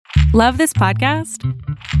Love this podcast?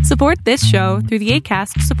 Support this show through the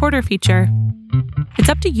Acast supporter feature. It's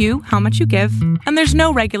up to you how much you give, and there's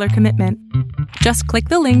no regular commitment. Just click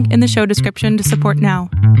the link in the show description to support now.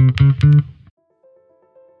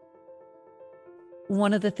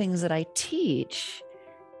 One of the things that I teach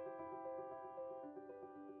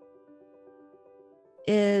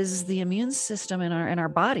is the immune system in our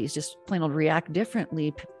bodies just plain old react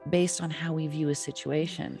differently based on how we view a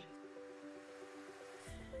situation.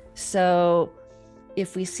 So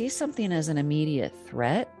if we see something as an immediate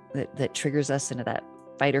threat that triggers us into that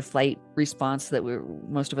fight or flight response that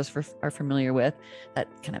most of us are familiar with, that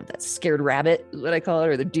kind of that scared rabbit, is what I call it,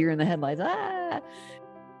 or the deer in the headlights.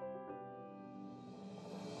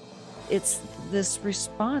 It's this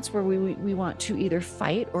response where we want to either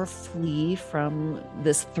fight or flee from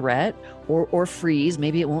this threat or freeze.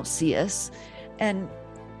 Maybe it won't see us. And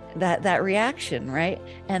that reaction, right?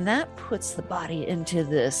 And that puts the body into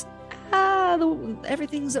this,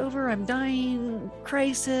 everything's over, I'm dying,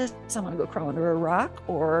 crisis, I'm gonna go crawl under a rock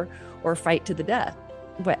or fight to the death.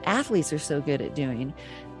 What athletes are so good at doing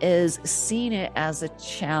is seeing it as a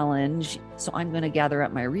challenge. So I'm going to gather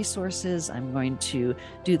up my resources, I'm going to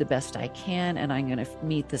do the best I can, and I'm going to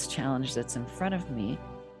meet this challenge that's in front of me.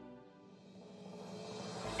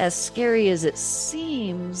 As scary as it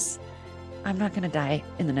seems, I'm not going to die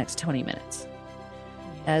in the next 20 minutes.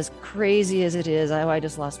 As crazy as it is, I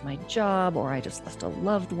just lost my job, or I just lost a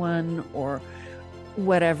loved one, or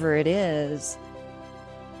whatever it is,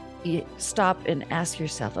 you stop and ask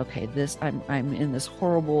yourself, okay, I'm in this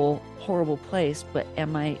horrible, horrible place, but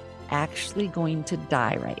am I actually going to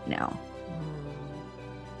die right now?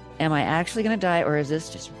 Am I actually going to die, or is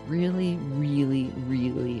this just really, really,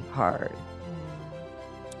 really hard?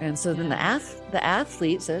 And so then the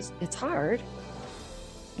athlete says, it's hard.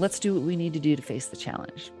 Let's do what we need to do to face the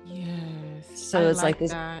challenge. Yes. So it's like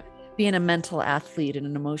this, being a mental athlete and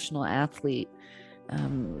an emotional athlete,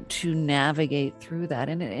 to navigate through that.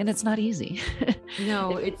 And it's not easy.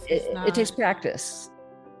 No, it takes practice,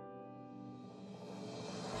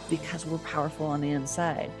 because we're powerful on the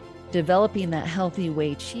inside. Developing that healthy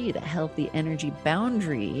Wei Qi, that healthy energy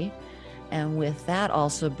boundary. And with that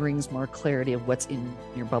also brings more clarity of what's in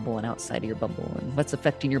your bubble and outside of your bubble, and what's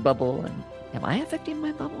affecting your bubble, and am I affecting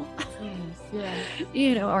my bubble?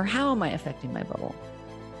 Yes. Or how am I affecting my bubble?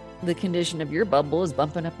 The condition of your bubble is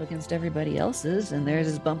bumping up against everybody else's, and theirs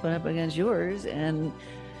is bumping up against yours. And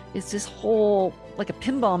it's this whole, like a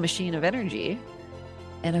pinball machine of energy.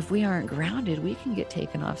 And if we aren't grounded, we can get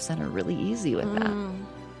taken off center really easy with that.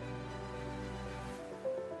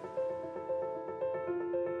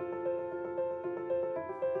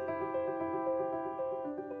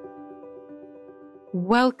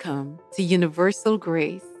 Welcome to Universal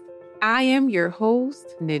Grace. I am your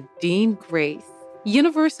host, Nadine Grace.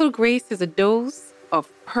 Universal Grace is a dose of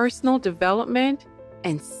personal development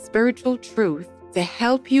and spiritual truth to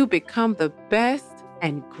help you become the best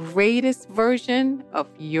and greatest version of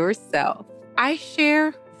yourself. I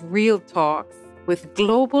share real talks with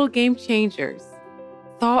global game changers,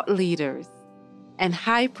 thought leaders, and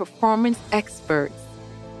high-performance experts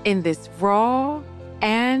in this raw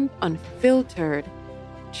and unfiltered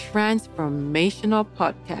transformational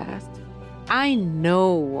podcast. I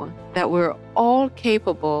know that we're all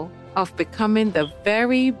capable of becoming the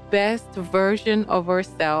very best version of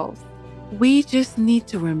ourselves. We just need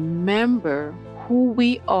to remember who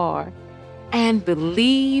we are and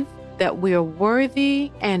believe that we're worthy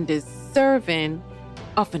and deserving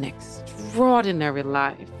of an extraordinary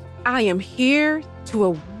life. I am here to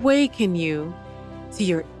awaken you to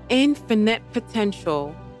your infinite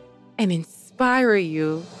potential and inspire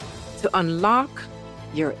you to unlock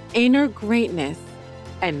your inner greatness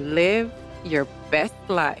and live your best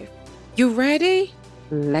life. You ready?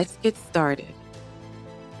 Let's get started.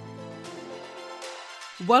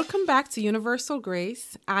 Welcome back to Universal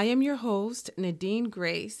Grace. I am your host, Nadine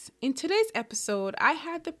Grace. In today's episode, I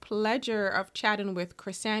had the pleasure of chatting with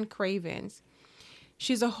Chrisanne Cravens.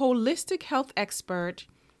 She's a holistic health expert,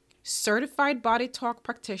 certified body talk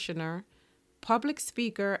practitioner, public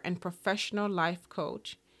speaker, and professional life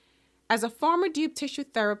coach. As a former deep tissue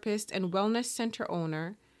therapist and wellness center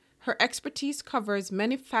owner, her expertise covers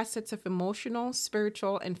many facets of emotional,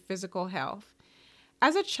 spiritual, and physical health.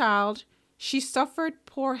 As a child, she suffered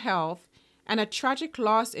poor health, and a tragic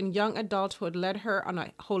loss in young adulthood led her on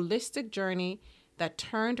a holistic journey that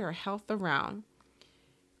turned her health around.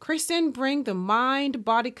 Kristen brings the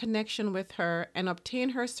mind-body connection with her and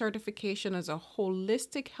obtained her certification as a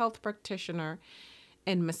holistic health practitioner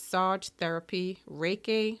in massage therapy,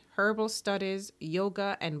 Reiki, herbal studies,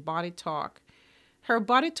 yoga, and body talk. Her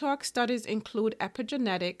Body Talk studies include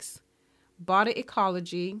epigenetics, body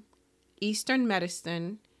ecology, Eastern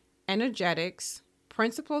medicine, energetics,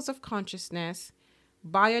 principles of consciousness,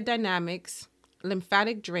 biodynamics,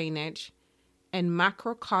 lymphatic drainage, and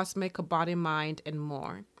macrocosmic body mind, and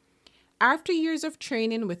more. After years of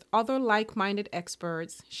training with other like minded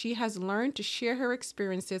experts, she has learned to share her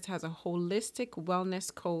experiences as a holistic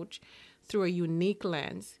wellness coach through a unique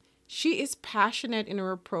lens. She is passionate in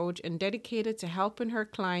her approach and dedicated to helping her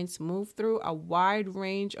clients move through a wide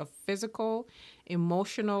range of physical,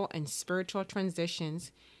 emotional, and spiritual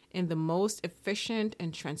transitions in the most efficient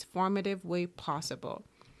and transformative way possible.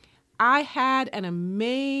 I had an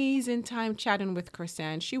amazing time chatting with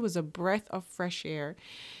Chrisanne. She was a breath of fresh air.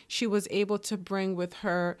 She was able to bring with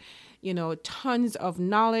her, tons of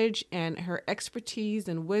knowledge and her expertise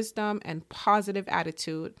and wisdom and positive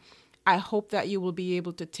attitude. I hope that you will be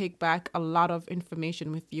able to take back a lot of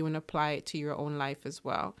information with you and apply it to your own life as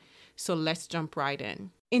well. So let's jump right in.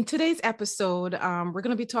 In today's episode, we're going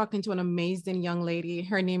to be talking to an amazing young lady.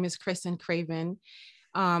 Her name is Chrisanne Craven.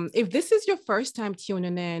 If this is your first time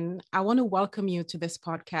tuning in, I want to welcome you to this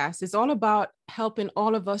podcast. It's all about helping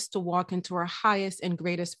all of us to walk into our highest and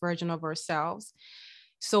greatest version of ourselves.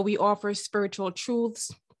 So we offer spiritual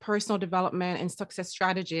truths, personal development, and success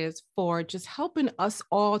strategies for just helping us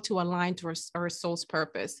all to align to our soul's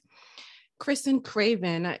purpose. Chrisanne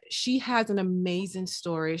Craven, she has an amazing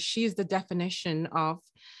story. She is the definition of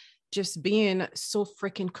just being so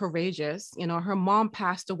freaking courageous. Her mom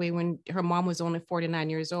passed away when her mom was only 49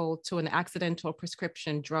 years old to an accidental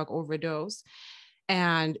prescription drug overdose.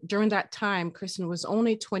 And during that time, Chrisanne was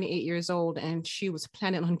only 28 years old and she was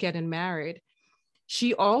planning on getting married.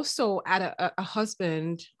 She also had a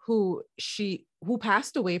husband who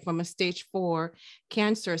passed away from a stage 4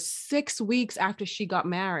 cancer 6 weeks after she got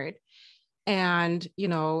married. And,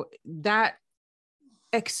 that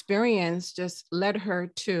experience just led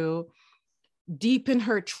her to deepen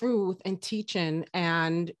her truth and teaching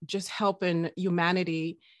and just helping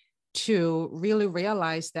humanity to really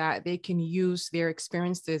realize that they can use their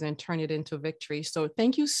experiences and turn it into victory. So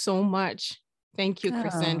thank you so much. Thank you,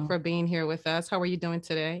 Chrisanne, for being here with us. How are you doing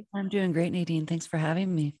today? I'm doing great, Nadine. Thanks for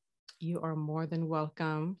having me. You are more than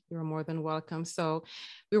welcome. You're more than welcome. So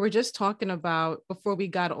we were just talking about before we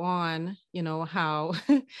got on, how,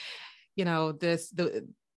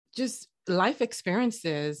 just life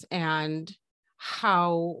experiences and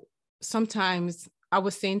how sometimes I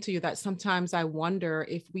was saying to you that sometimes I wonder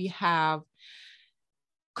if we have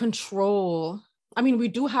control. I mean, we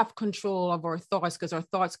do have control of our thoughts because our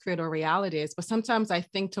thoughts create our realities. But sometimes I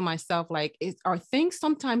think to myself, like, are things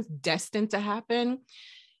sometimes destined to happen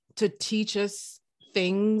to teach us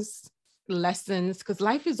things, lessons? Because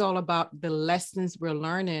life is all about the lessons we're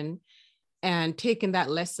learning and taking that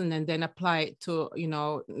lesson and then apply it to,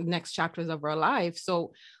 next chapters of our life.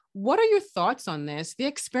 So what are your thoughts on this? The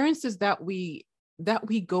experiences that we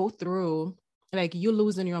go through, like you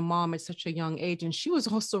losing your mom at such a young age, and she was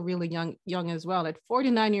also really young as well, at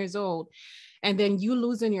 49 years old. And then you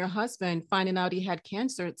losing your husband, finding out he had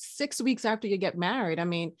cancer 6 weeks after you get married. I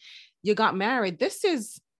mean, you got married. This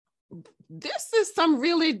is some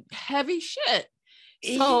really heavy shit.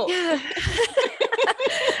 So yeah.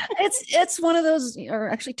 It's one of those, or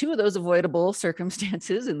actually two of those avoidable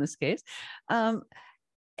circumstances in this case.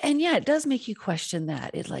 And yeah, it does make you question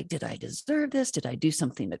that. It's like, did I deserve this? Did I do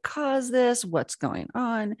something to cause this? What's going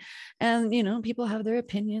on? And, people have their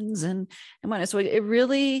opinions and whatnot. So it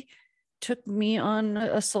really took me on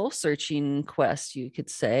a soul searching quest, you could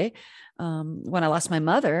say. When I lost my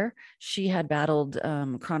mother, she had battled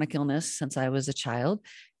chronic illness since I was a child.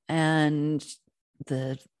 And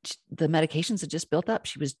the medications had just built up.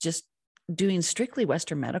 She was just doing strictly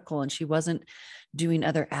Western medical, and she wasn't doing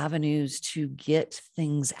other avenues to get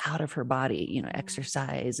things out of her body,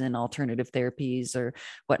 exercise and alternative therapies or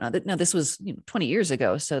whatnot. Now, this was 20 years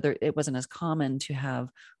ago, so it wasn't as common to have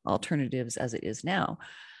alternatives as it is now.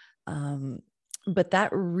 But that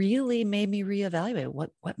really made me reevaluate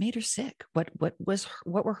what made her sick. What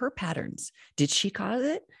were her patterns? Did she cause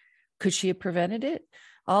it? Could she have prevented it?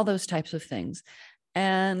 All those types of things.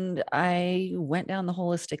 And I went down the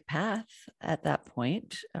holistic path at that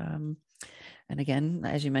point. And again,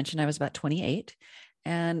 as you mentioned, I was about 28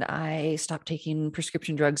 and I stopped taking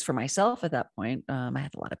prescription drugs for myself at that point. I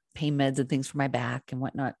had a lot of pain meds and things for my back and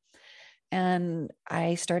whatnot. And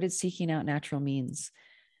I started seeking out natural means.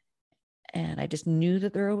 And I just knew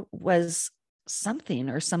that there was something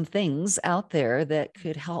or some things out there that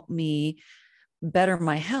could help me better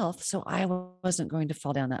my health. So I wasn't going to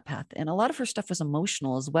fall down that path. And a lot of her stuff was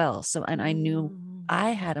emotional as well. So, and I knew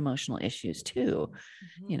I had emotional issues too.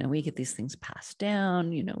 You know, we get these things passed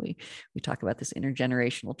down, you know, we talk about this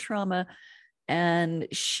intergenerational trauma. And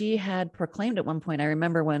she had proclaimed at one point, I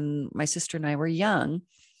remember when my sister and I were young,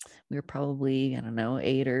 we were probably, I don't know,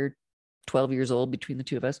 8 or 12 years old between the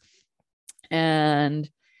two of us. And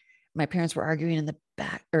my parents were arguing in the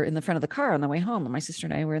back or in the front of the car on the way home. And my sister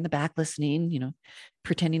and I were in the back listening, you know,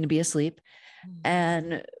 pretending to be asleep.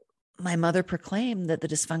 And my mother proclaimed that the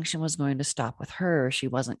dysfunction was going to stop with her. She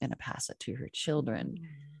wasn't going to pass it to her children.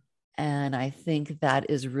 And I think that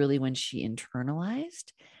is really when she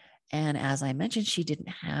internalized. And as I mentioned, she didn't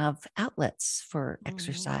have outlets for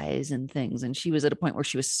exercise and things. And she was at a point where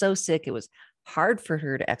she was so sick, it was hard for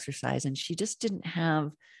her to exercise. And she just didn't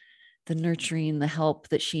have the nurturing, the help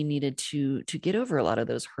that she needed to get over a lot of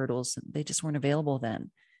those hurdles. They just weren't available then.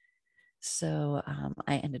 So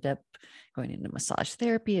I ended up going into massage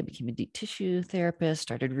therapy. I became a deep tissue therapist,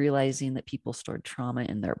 started realizing that people stored trauma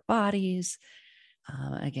in their bodies.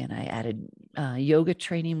 Again, I added yoga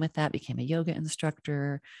training with that, became a yoga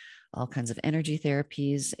instructor, all kinds of energy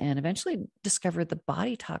therapies, and eventually discovered the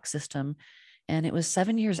body talk system. And it was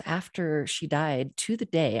 7 years after she died to the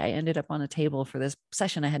day I ended up on a table for this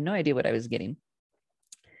session. I had no idea what I was getting.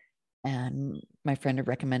 And my friend had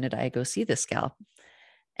recommended I go see this gal.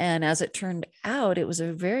 And as it turned out, it was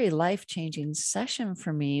a very life-changing session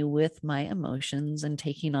for me with my emotions and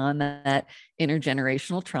taking on that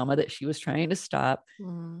intergenerational trauma that she was trying to stop.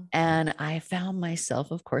 And I found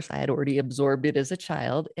myself, of course, I had already absorbed it as a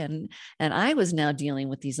child, and I was now dealing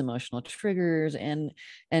with these emotional triggers and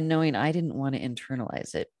knowing I didn't want to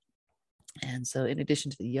internalize it. And so in addition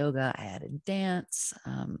to the yoga, I added dance,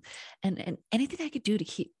 and anything I could do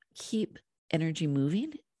to keep energy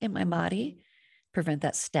moving in my body, prevent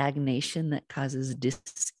that stagnation that causes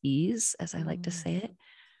dis-ease, as I like to say it.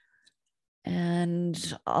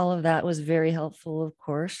 And all of that was very helpful, of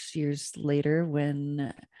course, years later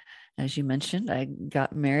when, as you mentioned, I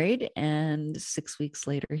got married, and 6 weeks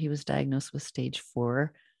later, he was diagnosed with stage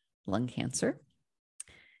 4 lung cancer.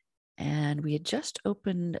 And we had just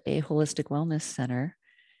opened a holistic wellness center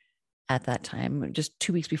at that time, just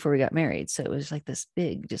 2 weeks before we got married. So it was like this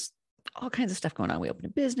big, just all kinds of stuff going on. We opened a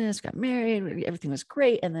business, got married, everything was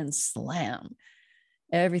great. And then slam,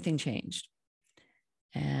 everything changed.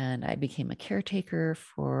 And I became a caretaker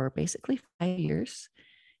for basically 5 years.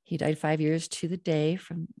 He died 5 years to the day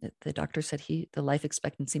from the doctor said the life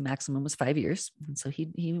expectancy maximum was 5 years. And so he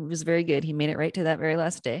was very good. He made it right to that very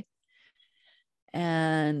last day.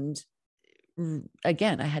 And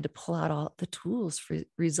again, I had to pull out all the tools for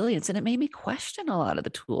resilience. And it made me question a lot of the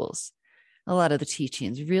tools, a lot of the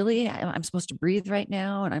teachings. Really, I'm supposed to breathe right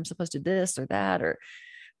now, and I'm supposed to this or that, or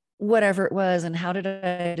whatever it was. And how did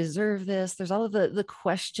I deserve this? There's all of the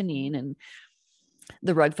questioning, and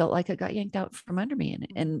the rug felt like it got yanked out from under me.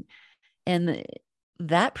 And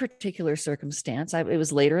that particular circumstance, it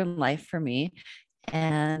was later in life for me,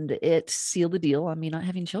 and it sealed the deal on me not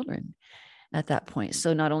having children at that point.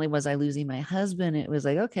 So not only was I losing my husband, it was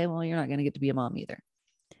like, okay, well, you're not going to get to be a mom either.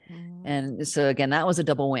 And so again, that was a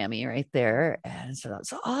double whammy right there. And so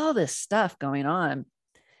all this stuff going on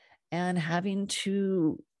and having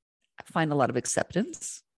to find a lot of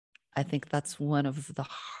acceptance. I think that's one of the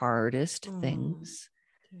hardest things.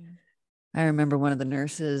 I remember one of the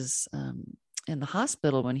nurses in the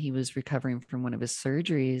hospital when he was recovering from one of his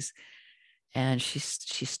surgeries, and she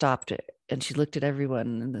stopped and she looked at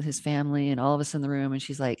everyone and his family and all of us in the room. And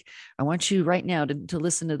she's like, I want you right now to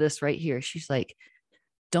listen to this right here. She's like,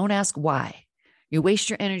 don't ask why. You waste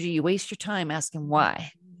your energy. You waste your time asking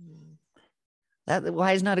why. That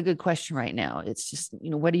why is not a good question right now. It's just,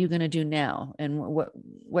 what are you going to do now? And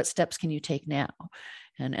what steps can you take now?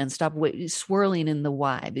 And stop swirling in the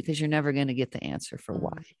why, because you're never going to get the answer for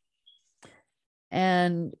why.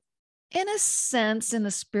 And in a sense, in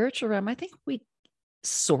the spiritual realm, I think we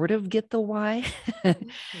sort of get the why.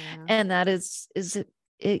 And that is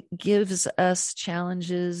it gives us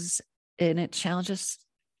challenges, and it challenges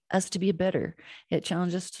us to be better. It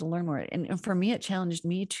challenges us to learn more. And for me, it challenged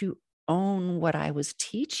me to own what I was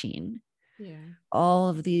teaching. All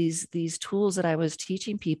of these tools that I was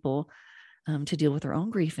teaching people to deal with their own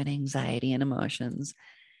grief and anxiety and emotions.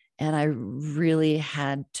 And I really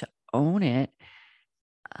had to own it.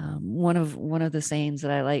 One of the sayings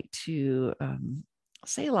that I like to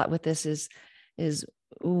say a lot with this is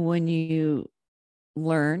when you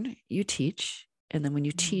learn, you teach, and then when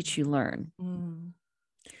you teach, you learn.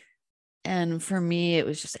 And for me, it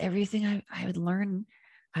was just everything I would learn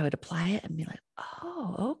I would apply it and be like,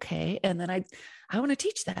 oh, okay. And then I want to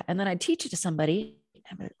teach that. And then I'd teach it to somebody and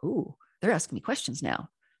I'm like, ooh, they're asking me questions now.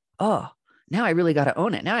 Oh, now I really got to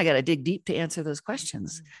own it. Now I got to dig deep to answer those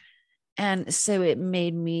questions. And so it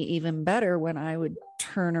made me even better when I would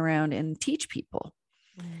turn around and teach people.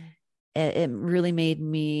 It really made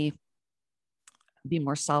me be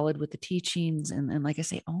more solid with the teachings. And like I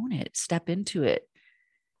say, own it, step into it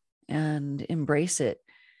and embrace it.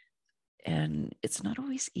 And it's not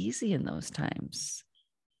always easy in those times.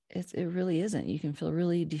 It really isn't. You can feel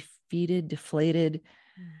really defeated, deflated,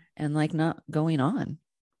 and like not going on.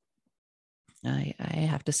 I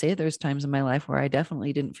have to say there's times in my life where I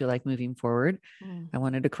definitely didn't feel like moving forward. I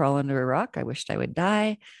wanted to crawl under a rock. I wished I would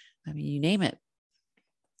die. I mean, you name it.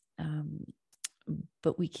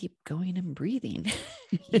 But we keep going and breathing.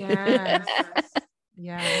 Yes.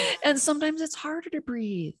 Yeah. And sometimes it's harder to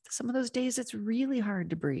breathe. Some of those days it's really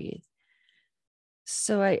hard to breathe.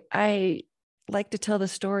 So I like to tell the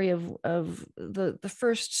story of the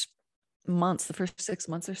first months, the first 6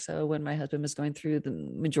 months or so, when my husband was going through the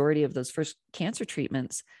majority of those first cancer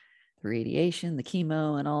treatments, the radiation, the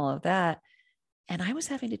chemo, and all of that. And I was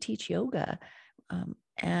having to teach yoga.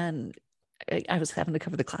 And I was having to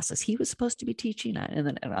cover the classes he was supposed to be teaching, and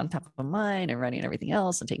then on top of mine and running everything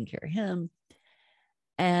else and taking care of him.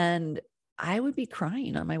 And I would be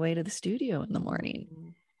crying on my way to the studio in the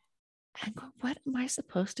morning and go, what am I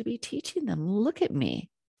supposed to be teaching them? Look at me.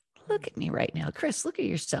 Look at me right now. Chris, look at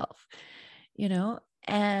yourself,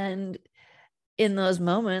 and in those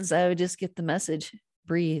moments, I would just get the message,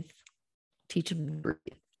 breathe, teach them to breathe.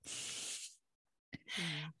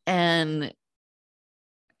 And,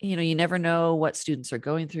 you never know what students are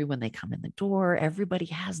going through when they come in the door. Everybody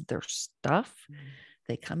has their stuff.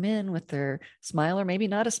 They come in with their smile, or maybe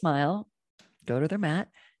not a smile, go to their mat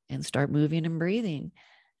and start moving and breathing.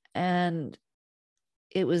 And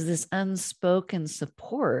it was this unspoken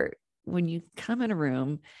support when you come in a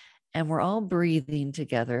room and we're all breathing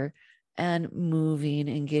together and moving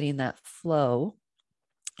and getting that flow.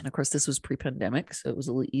 And of course, this was pre-pandemic, so it was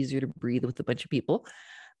a little easier to breathe with a bunch of people.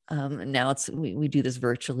 Now we do this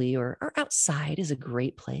virtually, or outside is a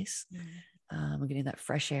great place. We're getting that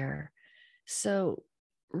fresh air. So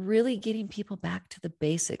really getting people back to the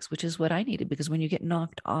basics, which is what I needed, because when you get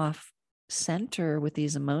knocked off center with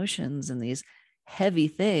these emotions and these heavy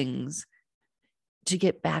things, to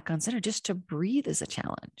get back on center, just to breathe is a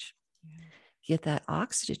challenge. Get that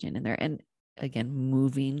oxygen in there. And again,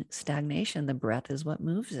 moving stagnation, the breath is what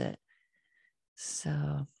moves it.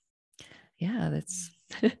 So yeah, that's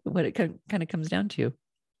what it kind of comes down to.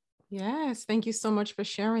 Yes. Thank you so much for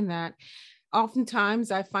sharing that.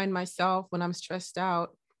 Oftentimes I find myself, when I'm stressed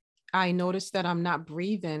out, I notice that I'm not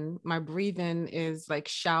breathing. My breathing is like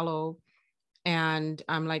shallow, and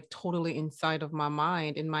I'm like totally inside of my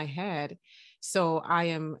mind, in my head. So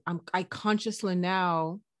I consciously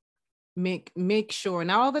now make sure,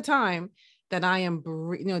 not all the time, that I am,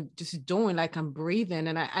 just doing like I'm breathing.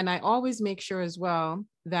 And I always make sure as well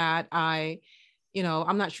that I'm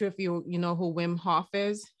not sure if you know who Wim Hof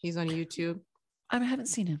is. He's on YouTube. I haven't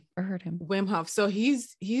seen him or heard him. Wim Hof. So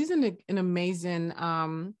he's an amazing,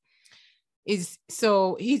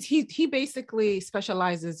 he basically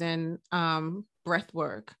specializes in breath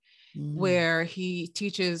work, where he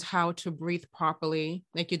teaches how to breathe properly.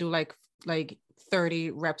 Like you do like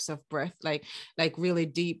 30 reps of breath, like really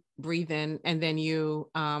deep breathing, and then you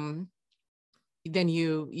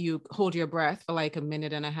hold your breath for like a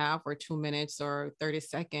minute and a half or 2 minutes or 30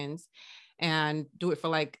 seconds, and do it for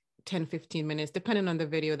like 10-15 minutes, depending on the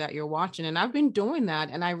video that you're watching. And I've been doing that,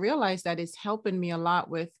 and I realized that it's helping me a lot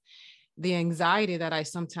with the anxiety that I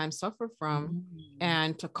sometimes suffer from,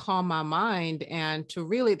 and to calm my mind, and to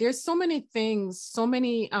really, there's so many things, so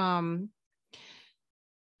many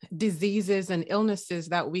diseases and illnesses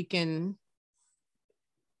that we can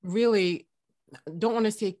really, don't want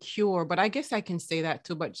to say cure, but I guess I can say that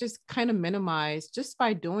too, but just kind of minimize, just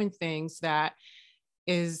by doing things that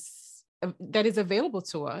is available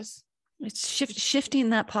to us. It's shifting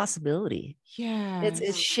that possibility. Yeah,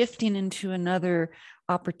 it's shifting into another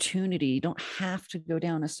opportunity. You don't have to go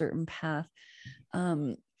down a certain path.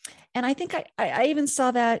 And I think I even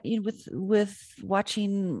saw that with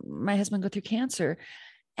watching my husband go through cancer.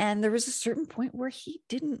 And there was a certain point where he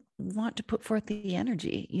didn't want to put forth the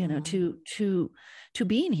energy, to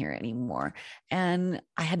being here anymore. And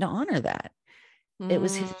I had to honor that. It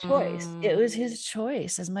was his choice. It was his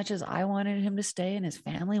choice. As much as I wanted him to stay and his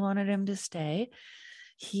family wanted him to stay,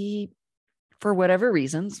 he, for whatever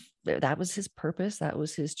reasons, that was his purpose. That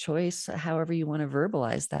was his choice. However you want to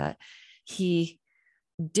verbalize that, he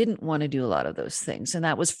didn't want to do a lot of those things. And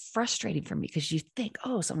that was frustrating for me because you think,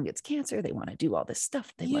 oh, someone gets cancer, they want to do all this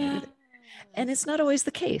stuff. They want to do that. And it's not always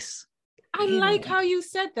the case. I like how you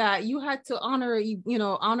said that. You had to honor,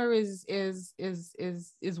 honor his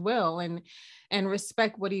will and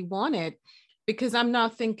respect what he wanted. Because I'm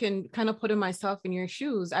not thinking, kind of putting myself in your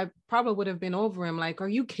shoes, I probably would have been over him. Like, are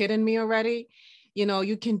you kidding me already?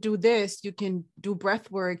 You can do this, you can do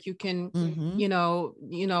breath work, you can,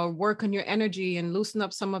 work on your energy and loosen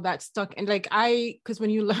up some of that stuck. And like, because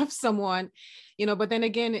when you love someone, but then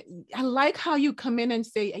again, I like how you come in and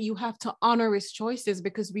say you have to honor his choices,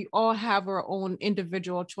 because we all have our own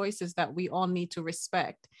individual choices that we all need to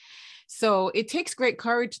respect. So it takes great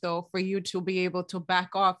courage, though, for you to be able to back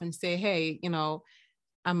off and say, hey,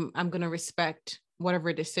 I'm going to respect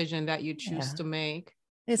whatever decision that you choose to make.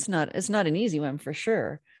 It's not an easy one, for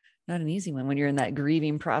sure. Not an easy one when you're in that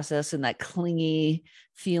grieving process and that clingy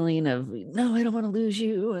feeling of, no, I don't want to lose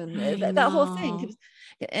you. And that whole thing.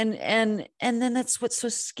 And then that's what's so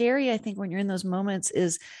scary, I think, when you're in those moments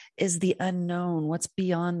is the unknown, what's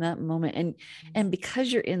beyond that moment. And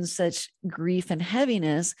because you're in such grief and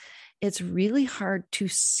heaviness, it's really hard to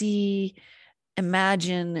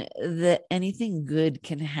imagine that anything good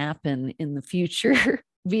can happen in the future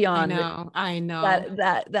beyond I know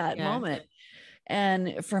that moment.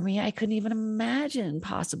 And for me, I couldn't even imagine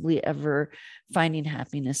possibly ever finding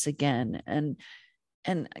happiness again. And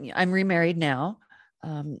I'm remarried now.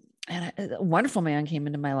 And a wonderful man came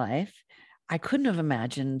into my life. I couldn't have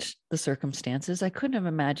imagined the circumstances. I couldn't have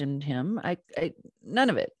imagined him. I none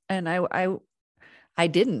of it. And I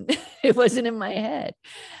didn't. It wasn't in my head.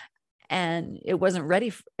 And it wasn't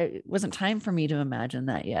ready. It wasn't time for me to imagine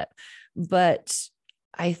that yet. But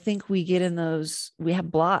I think we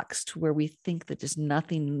have blocks to where we think that just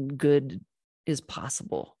nothing good is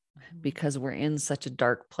possible because we're in such a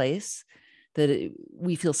dark place that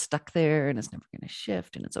we feel stuck there, and it's never going to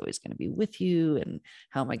shift, and it's always going to be with you. And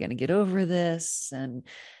how am I going to get over this? And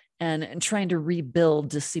trying to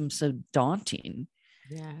rebuild just seems so daunting.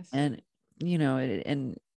 Yes. And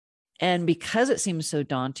because it seems so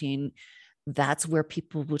daunting, that's where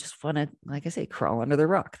people will just want to, like I say, crawl under the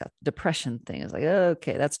rock. That depression thing is like, oh,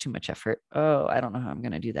 okay, that's too much effort. Oh, I don't know how I'm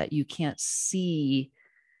going to do that. You can't see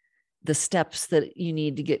the steps that you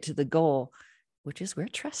need to get to the goal, which is where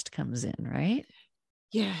trust comes in, right?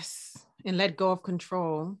 Yes. And let go of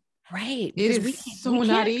control. Right. It is so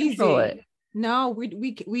not easy. No,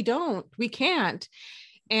 we don't. We can't.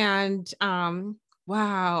 And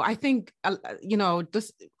wow, I think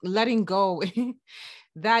just letting go,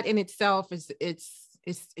 that in itself is it's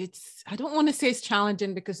I don't want to say it's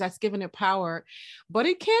challenging, because that's giving it power, but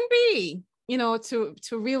it can be, to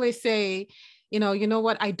really say, you know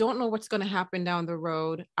what, I don't know what's going to happen down the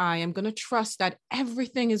road. I am going to trust that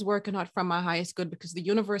everything is working out for my highest good, because the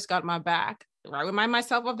universe got my back. I remind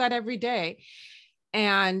myself of that every day.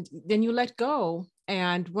 And then you let go.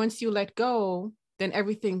 And once you let go, then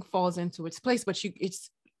everything falls into its place. But it's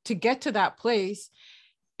to get to that place,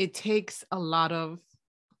 it takes a lot of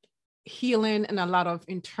healing and a lot of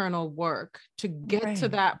internal work to get to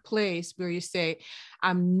that place where you say,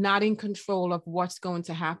 I'm not in control of what's going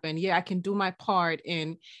to happen. Yeah, I can do my part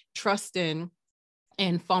in trusting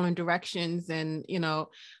and following directions, and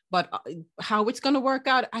but how it's going to work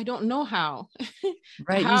out, I don't know how.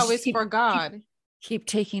 Right. How is for God. Keep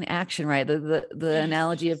taking action, right? The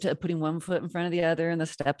analogy of putting one foot in front of the other, and the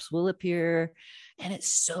steps will appear. And it's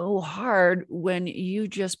so hard when you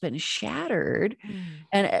just been shattered,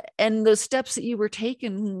 and those steps that you were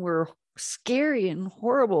taking were scary and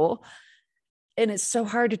horrible. And it's so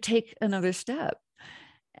hard to take another step.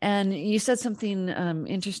 And you said something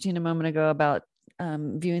interesting a moment ago about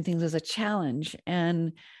viewing things as a challenge.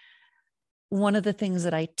 And one of the things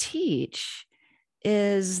that I teach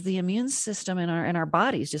is the immune system in our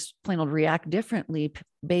bodies just plain old react differently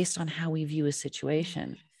based on how we view a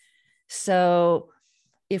situation. So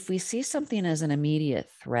if we see something as an immediate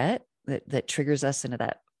threat that triggers us into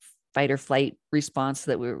that fight or flight response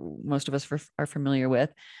that most of us are familiar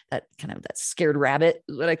with, that kind of that scared rabbit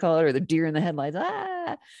is what I call it, or the deer in the headlights,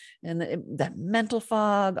 and that mental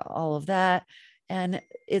fog, all of that. And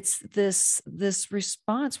it's this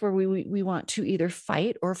response where we want to either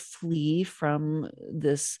fight or flee from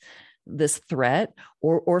this threat,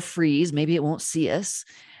 or freeze. Maybe it won't see us,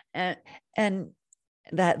 and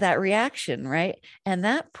that reaction, right? And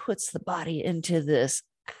that puts the body into this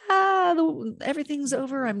everything's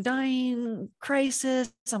over, I'm dying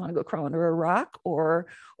crisis. I want to go crawl under a rock or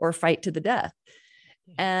fight to the death.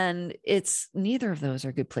 And it's neither of those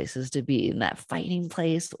are good places to be, in that fighting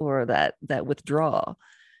place or that withdrawal.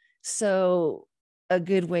 So a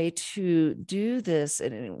good way to do this,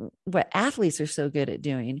 and what athletes are so good at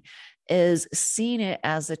doing, is seeing it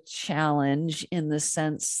as a challenge, in the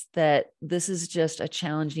sense that this is just a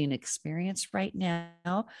challenging experience right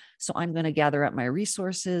now. So I'm going to gather up my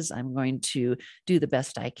resources. I'm going to do the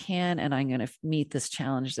best I can, and I'm going to meet this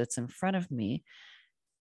challenge that's in front of me.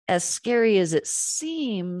 As scary as it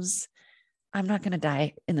seems, I'm not going to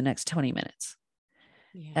die in the next 20 minutes.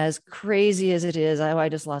 Yeah. As crazy as it is, I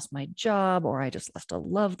just lost my job, or I just lost a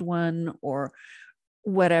loved one, or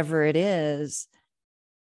whatever it is,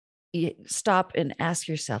 you stop and ask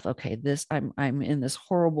yourself, okay, I'm in this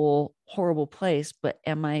horrible, horrible place, but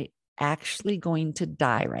am I actually going to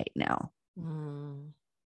die right now?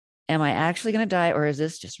 Am I actually going to die, or is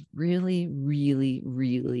this just really, really,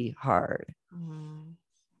 really hard?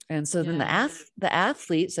 And so then the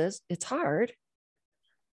athlete says, it's hard.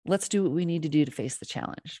 Let's do what we need to do to face the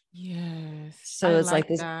challenge. Yes. So it's like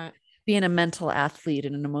this, that. being a mental athlete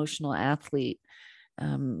and an emotional athlete,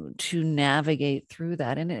 to navigate through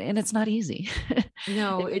that. And it's not easy.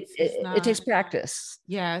 No, it takes practice.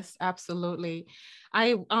 Yes, absolutely.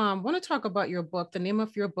 I want to talk about your book. The name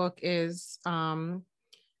of your book is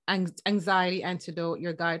Anxiety Antidote,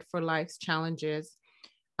 Your Guide for Life's Challenges,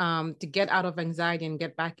 to get out of anxiety and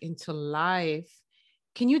get back into life.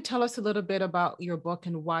 Can you tell us a little bit about your book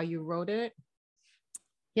and why you wrote it?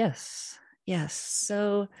 Yes.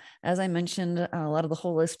 So as I mentioned, a lot of the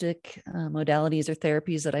holistic modalities or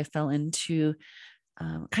therapies that I fell into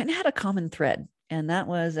kind of had a common thread. And that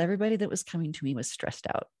was, everybody that was coming to me was stressed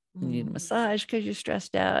out. You need a massage because you're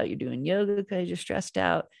stressed out. You're doing yoga because you're stressed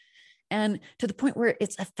out. And to the point where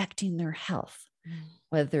it's affecting their health,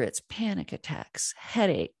 whether it's panic attacks,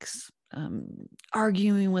 headaches,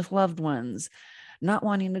 arguing with loved ones, not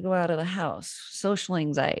wanting to go out of the house, social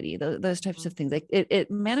anxiety, those types of things. Like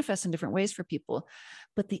it manifests in different ways for people,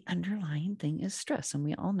 but the underlying thing is stress. And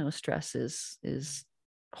we all know stress is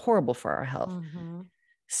horrible for our health.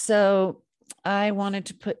 So I wanted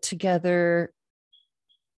to put together,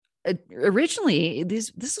 originally,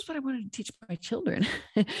 this is what I wanted to teach my children.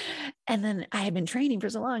 And then I had been training for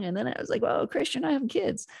so long. And then I was like, well, Christian, I have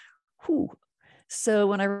kids. Whew. So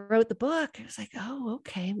when I wrote the book, I was like, oh,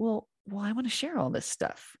 okay, well, I want to share all this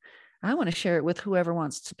stuff. I want to share it with whoever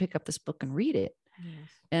wants to pick up this book and read it,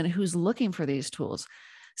 and who's looking for these tools.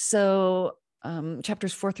 So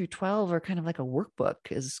chapters 4 through 12 are kind of like a workbook,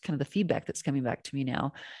 is kind of the feedback that's coming back to me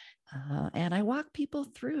now. And I walk people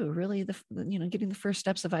through really getting the first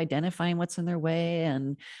steps of identifying what's in their way,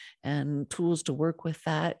 and tools to work with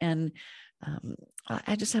that. And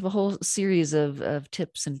I just have a whole series of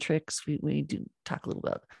tips and tricks. We do talk a little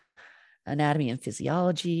about anatomy and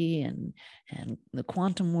physiology, and the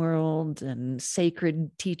quantum world, and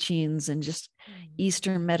sacred teachings, and just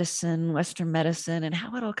Eastern medicine, Western medicine, and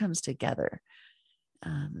how it all comes together.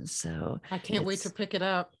 So I can't wait to pick it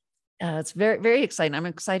up. It's very, very exciting. I'm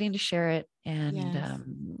excited to share it and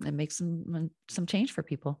make some change for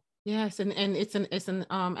people. Yes, and it's an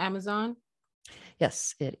Amazon.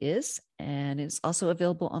 Yes, it is, and it's also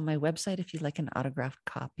available on my website if you'd like an autographed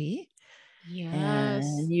copy. Yes,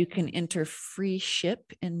 and you can enter free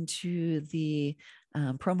ship into the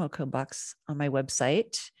promo code box on my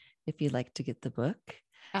website if you'd like to get the book.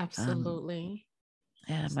 Absolutely.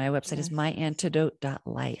 And my website is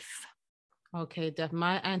myantidote.life. Okay,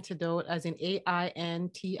 My Antidote, as in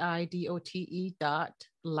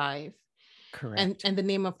AINTIDOTE.life. Correct. And the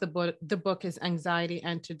name of the book is Anxiety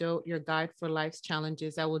Antidote, Your Guide for Life's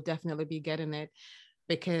Challenges. I will definitely be getting it,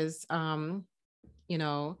 because there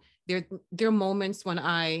are moments when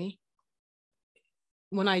I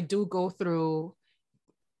do go through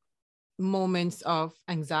moments of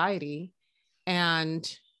anxiety,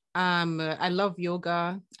 and I love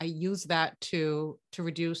yoga. I use that to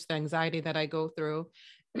reduce the anxiety that I go through,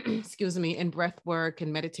 excuse me, and breath work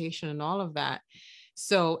and meditation and all of that.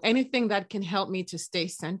 So anything that can help me to stay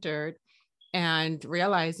centered and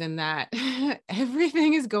realizing that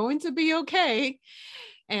everything is going to be okay,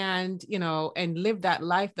 and live that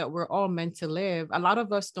life that we're all meant to live. A lot of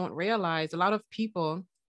people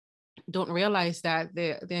don't realize that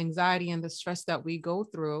the anxiety and the stress that we go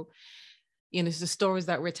through, it's the stories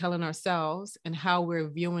that we're telling ourselves and how we're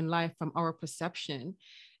viewing life from our perception.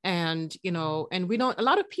 And and a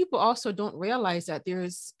lot of people also don't realize that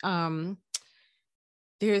there's a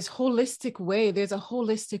holistic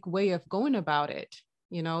way of going about it.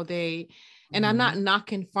 And I'm not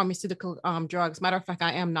knocking pharmaceutical drugs. Matter of fact,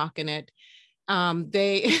 I am knocking it.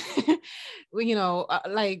 They, I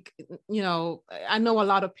know a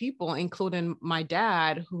lot of people, including my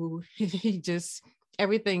dad, who he just,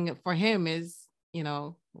 everything for him is,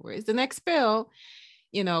 where's the next pill?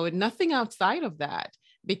 nothing outside of that,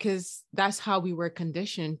 because that's how we were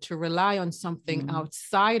conditioned to rely on something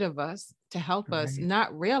outside of us to help us,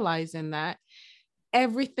 not realizing that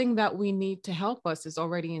everything that we need to help us is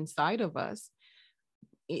already inside of us.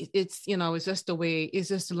 It's just the way, it's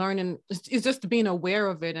just learning, it's just being aware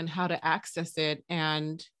of it and how to access it,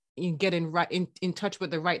 and getting in touch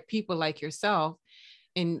with the right people like yourself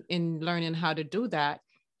in learning how to do that.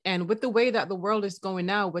 And with the way that the world is going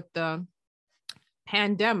now with the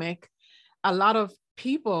pandemic, a lot of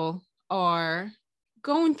people are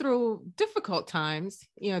going through difficult times.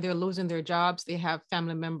 They're losing their jobs. They have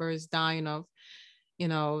family members dying of,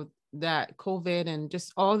 that COVID, and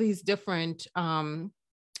just all these different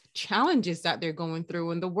challenges that they're going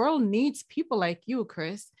through. And the world needs people like you,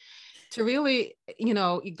 Chris, to really,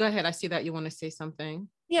 go ahead. I see that you want to say something.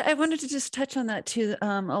 Yeah, I wanted to just touch on that too,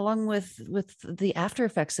 along with the after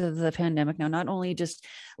effects of the pandemic. Now, not only just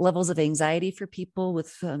levels of anxiety for people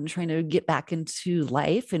with trying to get back into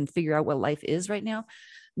life and figure out what life is right now,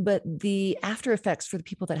 but the after effects for the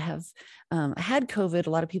people that have had COVID. A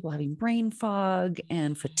lot of people having brain fog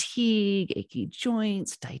and fatigue, achy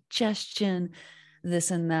joints, digestion,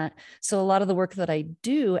 this and that. So a lot of the work that I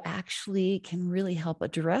do actually can really help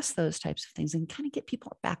address those types of things and kind of get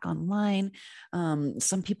people back online.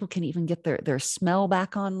 Some people can even get their smell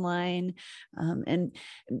back online. And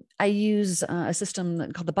I use a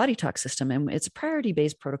system called the Body Talk system, and it's a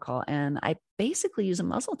priority-based protocol. And I basically use a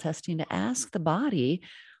muscle testing to ask the body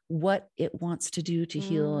what it wants to do to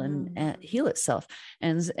heal and heal itself,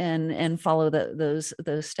 and follow those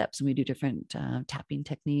steps. And we do different tapping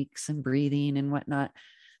techniques and breathing and whatnot.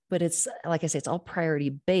 But it's, like I say, it's all priority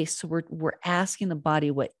based. So we're asking the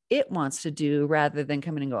body what it wants to do, rather than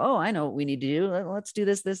come in and go, oh, I know what we need to do. Let's do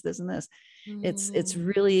this, this, and this. It's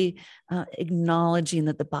really acknowledging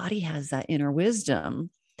that the body has that inner wisdom,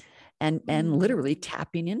 and literally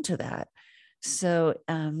tapping into that. So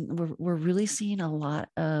we're really seeing a lot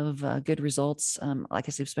of good results, like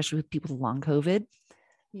I said, especially with people with long COVID.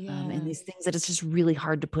 And these things that it's just really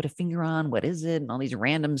hard to put a finger on. What is it? And all these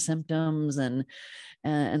random symptoms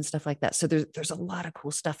and stuff like that. So there's a lot of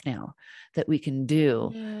cool stuff now that we can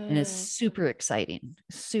do. And it's super exciting.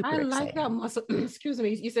 I like that muscle. Excuse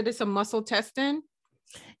me. You said it's a muscle testing?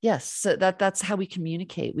 Yes. So that's how we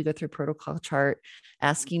communicate. We go through a protocol chart,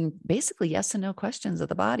 asking basically yes and no questions of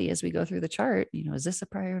the body as we go through the chart. Is this a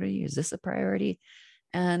priority? Is this a priority?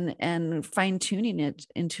 And fine tuning it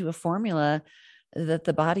into a formula that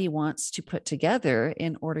the body wants to put together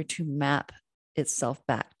in order to map itself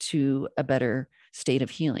back to a better state of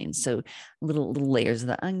healing. So little layers of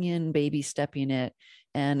the onion, baby stepping it,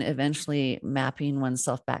 and eventually mapping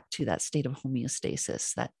oneself back to that state of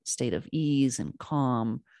homeostasis, that state of ease and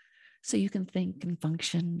calm, so you can think and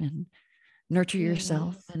function and nurture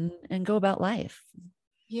yourself and go about life.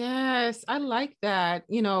 Yes, I like that.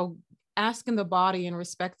 Asking the body and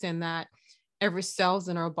respecting that every cells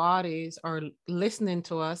in our bodies are listening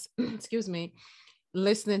to us, excuse me,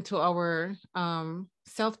 listening to our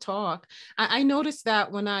self-talk. I noticed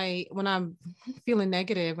that when I'm feeling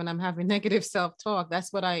negative and I'm having negative self-talk,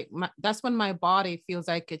 that's when my body feels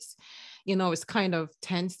like it's, it's kind of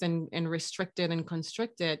tense and restricted and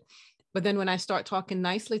constricted. But then when I start talking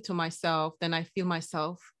nicely to myself, then I feel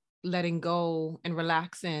myself letting go and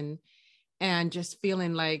relaxing and just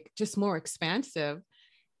feeling like just more expansive.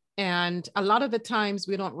 And a lot of the times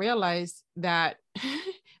we don't realize that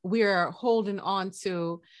we're holding on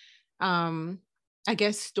to, I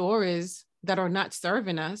guess, stories that are not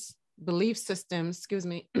serving us, belief systems, excuse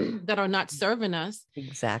me, that are not serving us.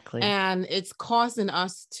 Exactly. And it's causing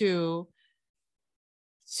us to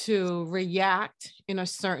react in a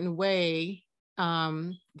certain way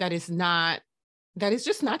that is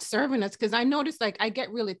just not serving us. Because I notice, like, I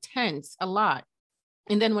get really tense a lot.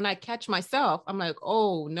 And then when I catch myself, I'm like,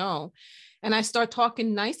 oh no. And I start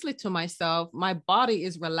talking nicely to myself. My body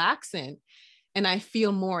is relaxing and I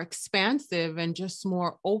feel more expansive and just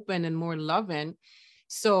more open and more loving.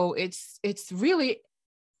 So it's really,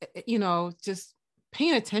 just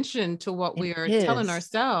paying attention to what we are telling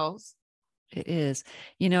ourselves. It is.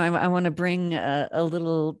 I want to bring a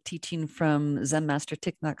little teaching from Zen Master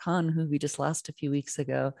Thich Nhat Hanh, who we just lost a few weeks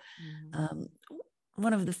ago.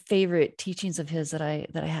 One of the favorite teachings of his that I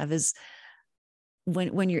have is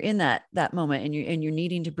when you're in that moment and you're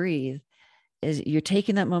needing to breathe, is you're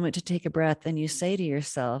taking that moment to take a breath, and you say to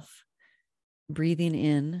yourself, breathing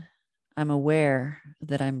in, I'm aware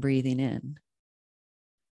that I'm breathing in.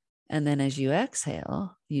 And then as you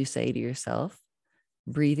exhale, you say to yourself,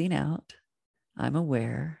 breathing out, I'm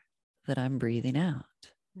aware that I'm breathing out.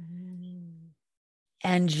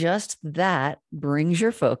 And just that brings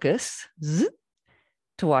your focus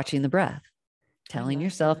to watching the breath, telling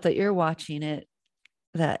yourself that you're watching it,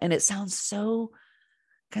 and it sounds so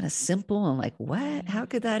kind of simple and like, what, how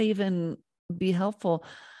could that even be helpful?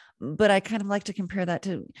 But I kind of like to compare that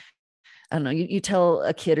to, I don't know, you tell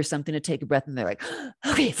a kid or something to take a breath and they're like,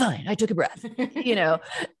 okay, fine, I took a breath,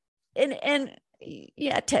 and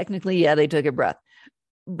yeah, technically, yeah, they took a breath.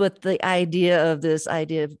 But the idea of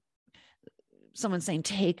someone saying,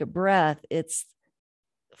 take a breath, it's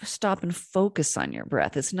stop and focus on your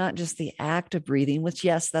breath. It's not just the act of breathing, which,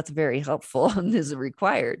 yes, that's very helpful and is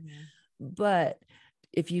required. But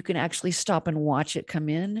if you can actually stop and watch it come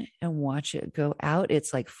in and watch it go out,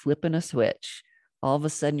 it's like flipping a switch. All of a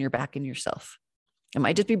sudden you're back in yourself. It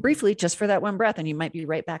might just be briefly, just for that one breath, and you might be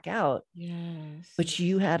right back out. Yes. But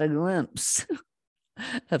you had a glimpse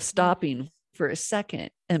of stopping for a second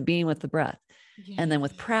and being with the breath. Yes. And then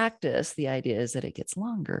with practice, the idea is that it gets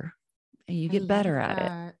longer and you get better at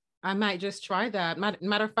it. I might just try that.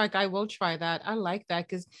 Matter of fact, I will try that. I like that,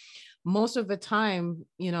 because most of the time,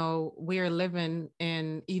 we're living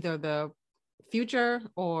in either the future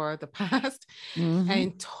or the past,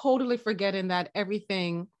 and totally forgetting that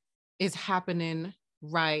everything is happening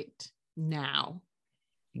right now.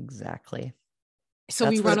 Exactly. So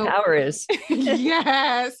that's where the power is.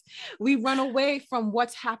 Yes. We run away from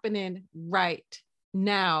what's happening right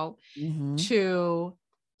now to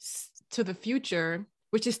the future,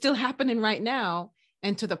 which is still happening right now,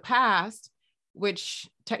 and to the past, which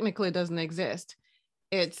technically doesn't exist.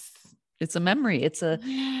 It's a memory. It's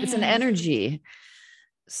an energy.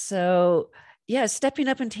 So yeah, stepping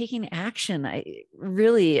up and taking action. I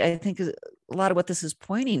think a lot of what this is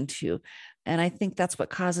pointing to. And I think that's what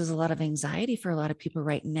causes a lot of anxiety for a lot of people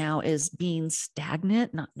right now, is being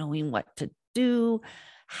stagnant, not knowing what to do.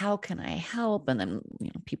 How can I help? And then,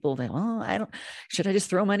 people think, well, should I just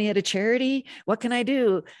throw money at a charity? What can I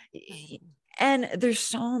do? And there's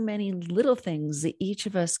so many little things that each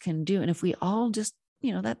of us can do. And if we all just,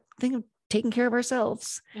 that thing of taking care of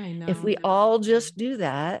ourselves, if we all just do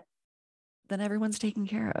that, then everyone's taken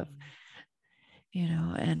care of.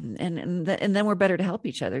 And then we're better to help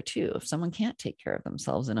each other too. If someone can't take care of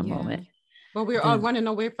themselves in a moment. Well, we're all running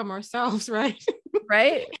away from ourselves, right?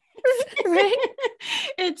 Right. Right.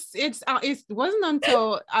 It wasn't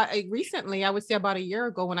until recently, I would say about a year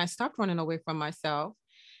ago, when I stopped running away from myself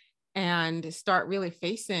and start really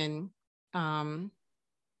facing,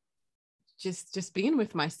 just being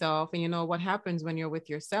with myself. And what happens when you're with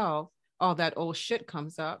yourself, all that old shit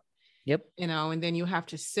comes up. Yep. And then you have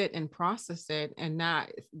to sit and process it, and not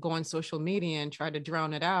go on social media and try to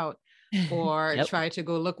drown it out, or try to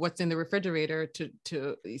go look what's in the refrigerator to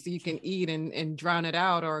so you can eat and drown it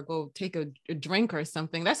out, or go take a drink or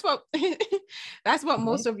something. That's what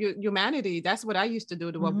most of humanity, that's what I used to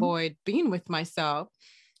do to avoid being with myself.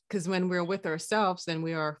 Because when we're with ourselves, then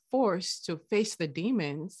we are forced to face the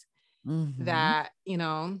demons that,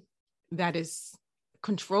 that is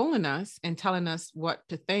controlling us and telling us what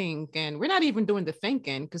to think. And we're not even doing the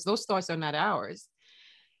thinking, because those thoughts are not ours.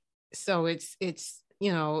 So it's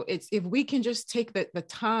if we can just take the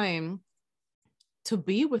time to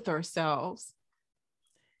be with ourselves,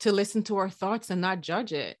 to listen to our thoughts and not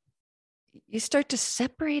judge it, you start to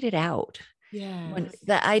separate it out. Yeah. When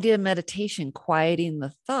the idea of meditation, quieting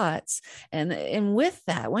the thoughts, and with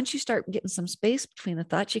that, once you start getting some space between the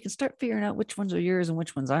thoughts, you can start figuring out which ones are yours and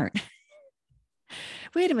which ones aren't.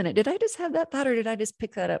 Wait a minute, did I just have that thought, or did I just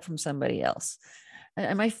pick that up from somebody else?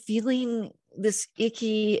 Am I feeling this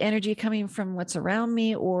icky energy coming from what's around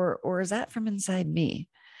me, or is that from inside me?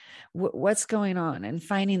 What's going on? And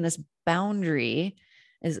finding this boundary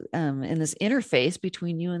is in this interface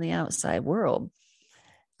between you and the outside world.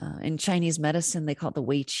 In Chinese medicine, they call it the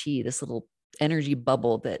Wei Qi, this little energy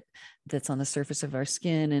bubble that's on the surface of our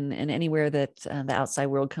skin and anywhere that the outside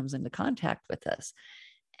world comes into contact with us.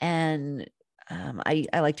 And I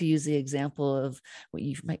like to use the example of what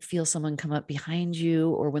you might feel someone come up behind you,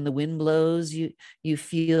 or when the wind blows, you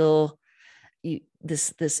feel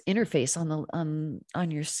this interface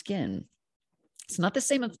on your skin. It's not the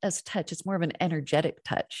same as touch. It's more of an energetic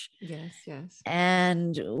touch. Yes, yes.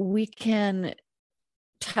 And we can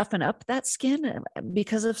toughen up that skin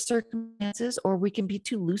because of circumstances, or we can be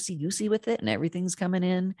too loosey-goosey with it and everything's coming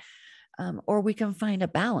in. Or we can find a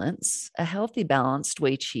balance, a healthy balanced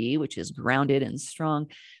Wei Qi, which is grounded and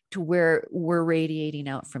strong, to where we're radiating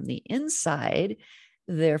out from the inside.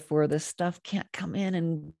 Therefore, the stuff can't come in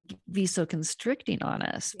and be so constricting on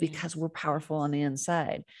us, because we're powerful on the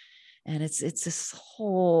inside. And it's this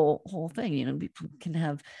whole thing, people can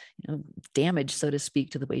have, damage, so to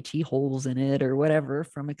speak, to the Wei Qi, holes in it or whatever,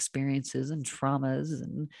 from experiences and traumas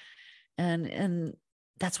and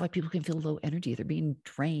that's why people can feel low energy. They're being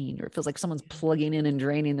drained, or it feels like someone's plugging in and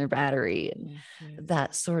draining their battery and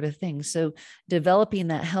that sort of thing. So developing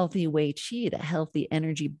that healthy Wei Qi, that healthy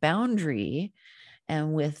energy boundary.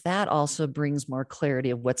 And with that also brings more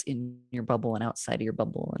clarity of what's in your bubble and outside of your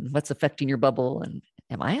bubble and what's affecting your bubble. And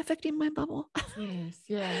am I affecting my bubble? Yes.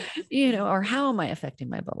 Yes. Or how am I affecting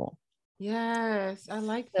my bubble? Yes. I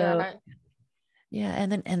like that. Yeah.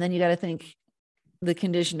 And then you got to think, the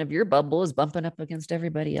condition of your bubble is bumping up against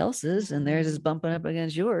everybody else's, and theirs is bumping up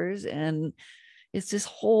against yours. And it's this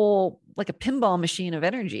whole, like a pinball machine of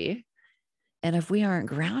energy. And if we aren't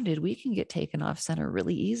grounded, we can get taken off center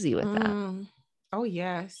really easy with that. Oh,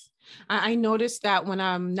 yes. I noticed that when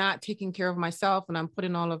I'm not taking care of myself and I'm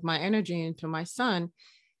putting all of my energy into my son,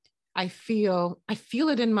 I feel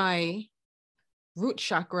it in my root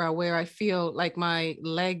chakra, where I feel like my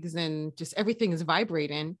legs and just everything is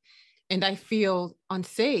vibrating, and I feel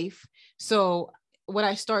unsafe. So what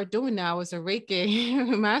I start doing now as a Reiki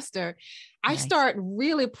master, I start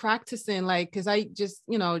really practicing, like, because I just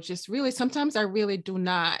really, sometimes I really do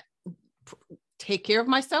not take care of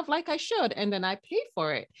myself like I should, and then I pay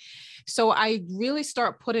for it. So I really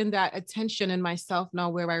start putting that attention in myself now,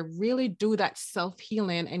 where I really do that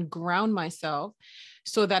self-healing and ground myself,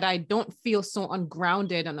 so that I don't feel so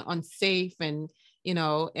ungrounded and unsafe and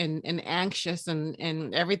and anxious,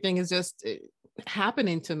 and everything is just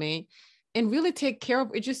happening to me. And really take care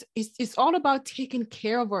of it. It's all about taking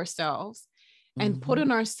care of ourselves and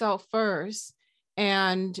putting ourselves first,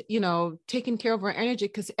 and taking care of our energy,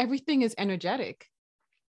 because everything is energetic.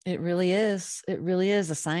 It really is. It really is.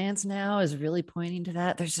 The science now is really pointing to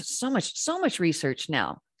that. There's just so much research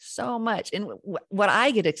now, so much. And what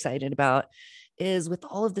I get excited about is, with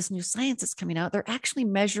all of this new science that's coming out, they're actually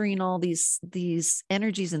measuring all these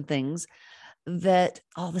energies and things that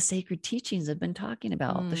all the sacred teachings have been talking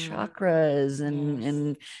about, the chakras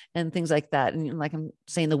and things like that. And like I'm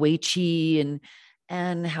saying, the Wei Qi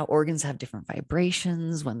and how organs have different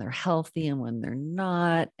vibrations when they're healthy and when they're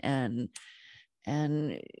not. And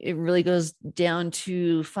it really goes down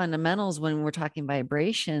to fundamentals when we're talking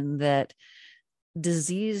vibration, that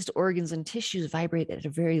diseased organs and tissues vibrate at a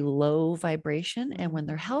very low vibration. And when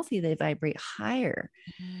they're healthy, they vibrate higher.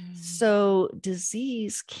 So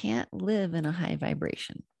disease can't live in a high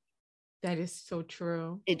vibration. That is so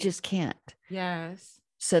true. It just can't. Yes.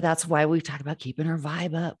 So that's why we talk about keeping our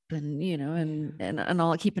vibe up and, and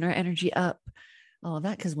all, keeping our energy up, all of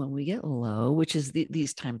that. Because when we get low, which is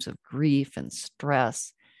these times of grief and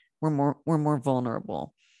stress, we're more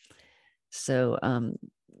vulnerable. So,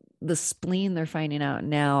 the spleen, they're finding out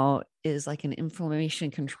now, is like an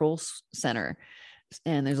inflammation control center.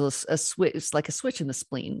 And there's a switch, it's like a switch in the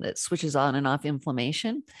spleen that switches on and off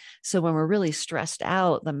inflammation. So when we're really stressed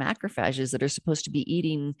out, the macrophages that are supposed to be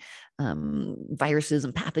eating viruses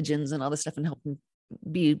and pathogens and all this stuff and helping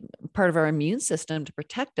be part of our immune system to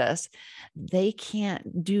protect us, they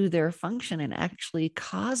can't do their function and actually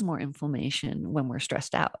cause more inflammation when we're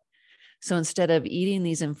stressed out. So instead of eating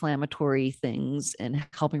these inflammatory things and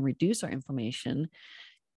helping reduce our inflammation,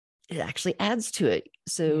 it actually adds to it.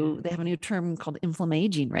 So they have a new term called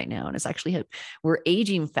inflammaging right now. And it's actually, we're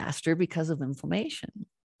aging faster because of inflammation.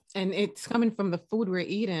 And it's coming from the food we're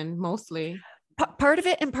eating mostly. Part of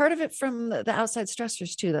it, and part of it from the outside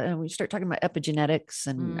stressors too. And we start talking about epigenetics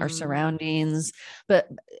and our surroundings, but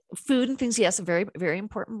food and things, yes, a very, very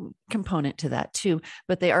important component to that too.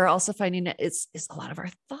 But they are also finding that it's a lot of our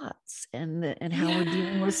thoughts and how we're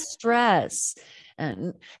dealing with stress.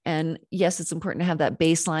 And yes, it's important to have that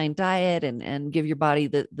baseline diet and give your body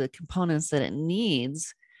the components that it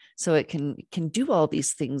needs, so it can do all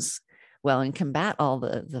these things well and combat all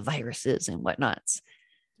the viruses and whatnots.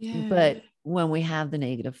 Yeah. But when we have the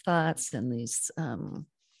negative thoughts and these,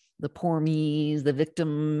 the poor me's, the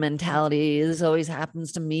victim mentality, this always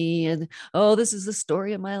happens to me. And, oh, this is the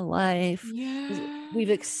story of my life. Yeah. We've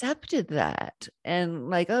accepted that. And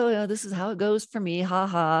like, oh, yeah, this is how it goes for me. Ha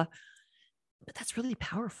ha. But that's really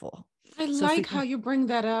powerful. I like how you bring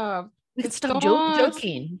that up. We can stop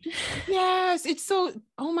joking. Yes. It's so,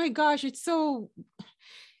 oh my gosh. It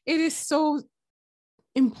is so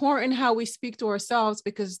important how we speak to ourselves,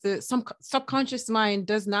 because the subconscious mind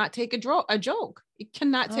does not take a joke. It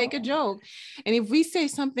cannot take a joke. And if we say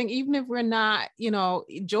something, even if we're not,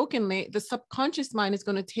 jokingly, the subconscious mind is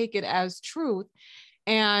going to take it as truth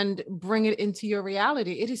and bring it into your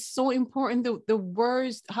reality. It is so important, the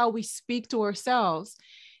words, how we speak to ourselves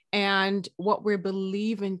and what we're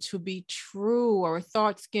believing to be true. Our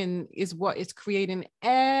thoughts is what is creating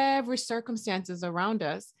every circumstances around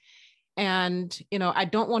us. And, I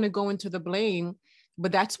don't want to go into the blame,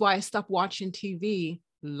 but that's why I stopped watching TV.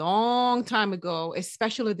 long time ago,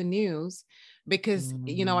 especially the news, because,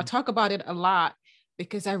 I talk about it a lot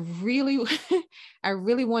because I really, I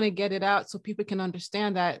really want to get it out so people can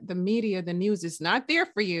understand that the media, the news is not there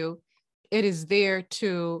for you. It is there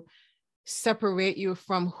to separate you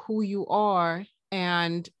from who you are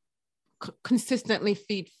and consistently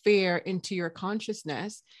feed fear into your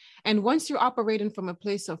consciousness. And once you're operating from a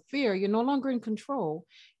place of fear, you're no longer in control.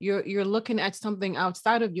 You're looking at something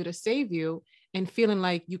outside of you to save you and feeling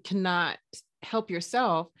like you cannot help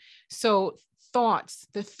yourself. So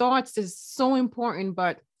the thoughts is so important,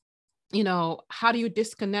 but how do you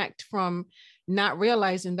disconnect from not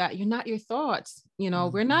realizing that you're not your thoughts?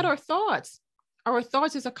 We're not our thoughts. Our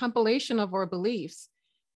thoughts is a compilation of our beliefs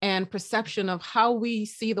and perception of how we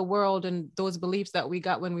see the world and those beliefs that we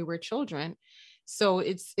got when we were children. So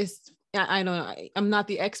I don't know, I'm not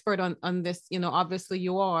the expert on this, obviously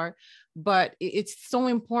you are, but it's so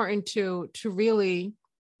important to really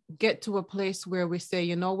get to a place where we say,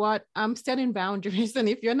 you know what, I'm setting boundaries. And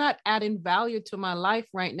if you're not adding value to my life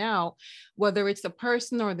right now, whether it's the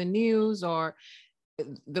person or the news or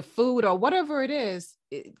the food or whatever it is,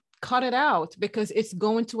 cut it out, because it's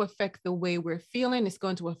going to affect the way we're feeling. It's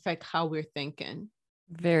going to affect how we're thinking.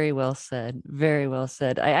 Very well said. Very well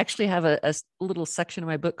said. I actually have a little section in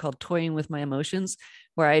my book called Toying with My Emotions,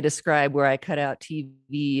 where I describe where I cut out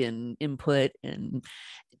TV and input and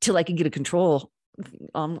till I could get a control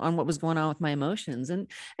on what was going on with my emotions. And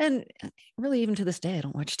really, even to this day, I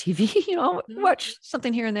don't watch TV, I'll watch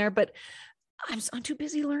something here and there, but I'm too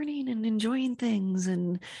busy learning and enjoying things.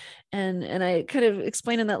 And I kind of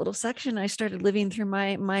explained in that little section, I started living through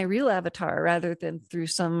my real avatar rather than through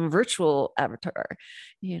some virtual avatar.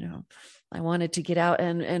 I wanted to get out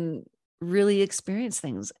and really experience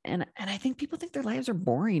things. And I think people think their lives are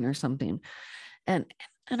boring or something. And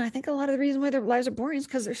I think a lot of the reason why their lives are boring is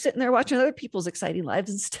because they're sitting there watching other people's exciting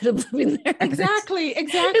lives instead of living theirs. Exactly.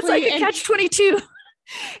 It's like a catch-22.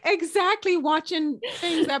 Exactly. Watching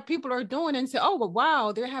things that people are doing and say, oh, well,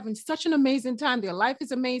 wow, they're having such an amazing time. Their life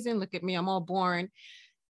is amazing. Look at me. I'm all boring.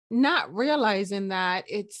 Not realizing that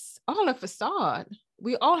it's all a facade.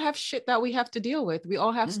 We all have shit that we have to deal with. We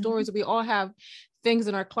all have stories. We all have things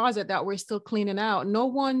in our closet that we're still cleaning out. No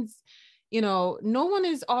one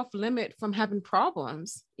is off limit from having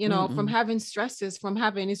problems, from having stresses,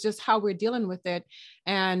 it's just how we're dealing with it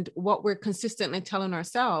and what we're consistently telling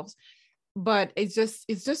ourselves. But it's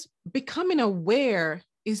just becoming aware.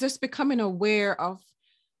 It's just becoming aware of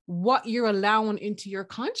what you're allowing into your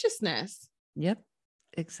consciousness. Yep,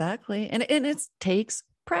 exactly. And it takes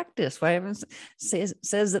practice. Why everyone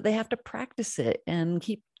says that they have to practice it and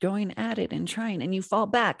keep going at it and trying, and you fall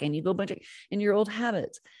back and you go in your old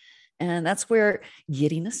habits. And that's where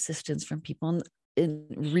getting assistance from people in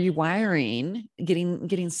rewiring,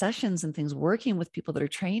 getting sessions and things, working with people that are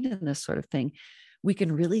trained in this sort of thing, we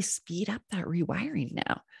can really speed up that rewiring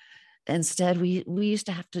now. Instead, we used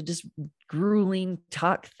to have to just grueling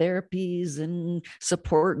talk therapies and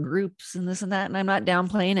support groups and this and that. And I'm not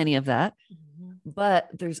downplaying any of that, but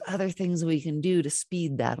there's other things we can do to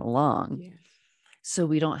speed that along. Yeah. So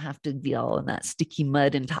we don't have to be all in that sticky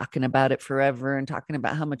mud and talking about it forever and talking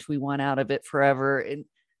about how much we want out of it forever. And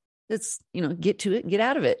it's, get to it and get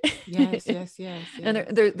out of it. Yes. And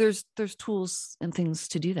there's tools and things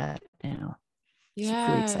to do that now.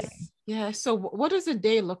 Yeah. Really exciting. Yeah. So what does a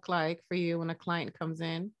day look like for you when a client comes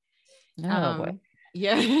in? Yeah.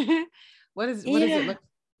 What does it look?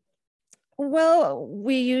 Well,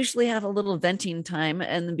 we usually have a little venting time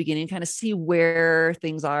in the beginning, kind of see where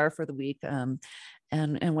things are for the week, and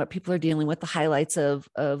what people are dealing with, the highlights of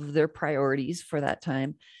their priorities for that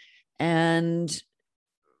time. And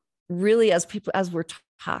really, as we're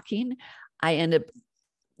talking, I end up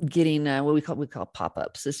getting what we call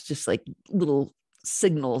pop-ups. It's just like little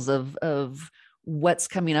signals of what's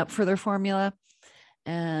coming up for their formula.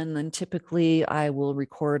 And then typically I will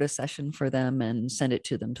record a session for them and send it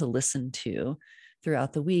to them to listen to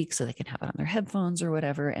throughout the week so they can have it on their headphones or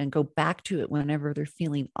whatever and go back to it whenever they're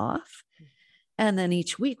feeling off. And then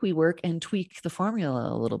each week we work and tweak the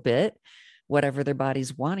formula a little bit, whatever their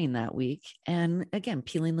body's wanting that week. And again,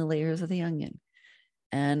 peeling the layers of the onion.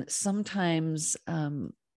 And sometimes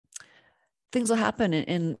things will happen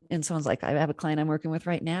in someone's, like, I have a client I'm working with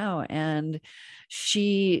right now, and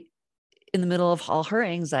she, in the middle of all her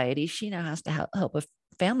anxiety, she now has to help a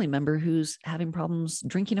family member who's having problems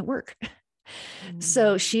drinking at work.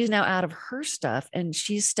 So she's now out of her stuff and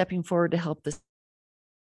she's stepping forward to help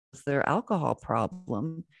their alcohol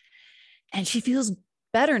problem. And she feels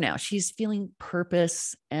better now. She's feeling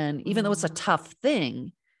purpose. And even though it's a tough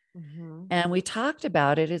thing, Mm-hmm. And we talked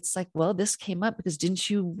about it. It's like, well, this came up because didn't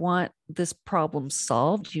you want this problem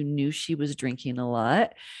solved? You knew she was drinking a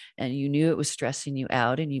lot and you knew it was stressing you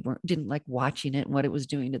out and you didn't like watching it and what it was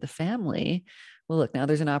doing to the family. Well, look, now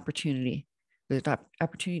there's an opportunity. There's an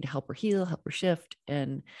opportunity to help her heal, help her shift.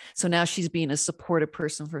 And so now she's being a supportive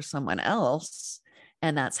person for someone else,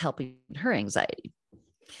 and that's helping her anxiety.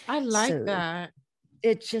 I like that.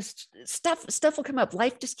 It just stuff will come up.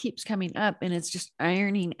 Life just keeps coming up, and it's just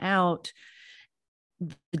ironing out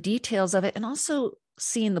the details of it, and also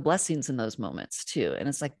seeing the blessings in those moments too. And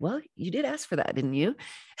it's like, well, you did ask for that, didn't you?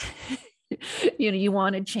 You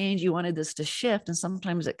wanted change, you wanted this to shift, and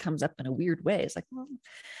sometimes it comes up in a weird way. It's like, well,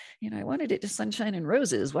 I wanted it to sunshine and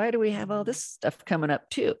roses. Why do we have all this stuff coming up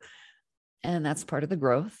too? And that's part of the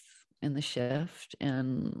growth and the shift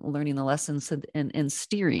and learning the lessons and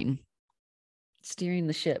steering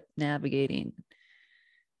the ship, navigating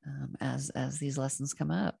as these lessons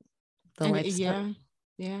come up. Yeah.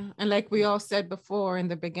 And like we all said before in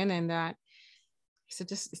the beginning, that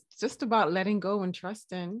it's just about letting go and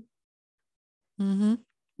trusting. Mm-hmm.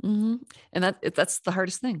 Mm-hmm. And that's the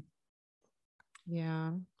hardest thing.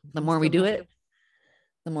 Yeah. The more we do it,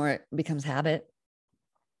 the more it becomes habit,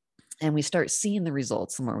 and we start seeing the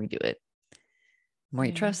results. The more we do it, the more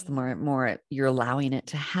you trust, the more you're allowing it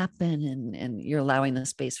to happen, and you're allowing the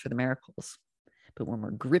space for the miracles. But when we're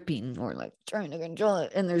gripping or like trying to control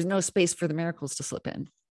it, and there's no space for the miracles to slip in.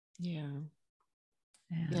 Yeah.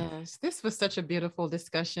 Yes, this was such a beautiful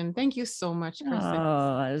discussion. Thank you so much, Kristen.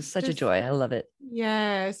 Oh, it was such a joy. I love it.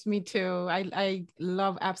 Yes, me too. I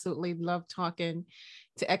absolutely love talking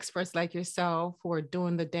to experts like yourself who are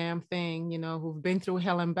doing the damn thing, who've been through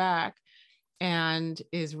hell and back and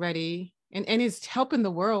is ready and is helping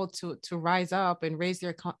the world to rise up and raise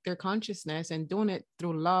their consciousness, and doing it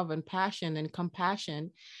through love and passion and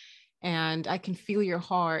compassion. And I can feel your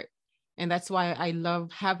heart. And that's why I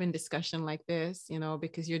love having discussion like this,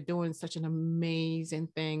 because you're doing such an amazing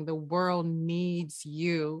thing. The world needs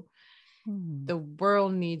you. The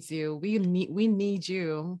world needs you. We need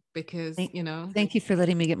you because, Thank you for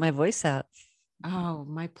letting me get my voice out. Oh,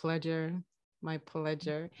 my pleasure. My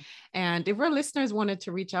pleasure. And if our listeners wanted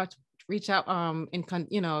to reach out,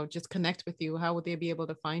 and just connect with you, how would they be able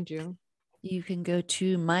to find you? You can go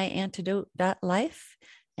to myantidote.life.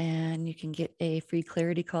 And you can get a free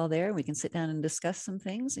clarity call there. We can sit down and discuss some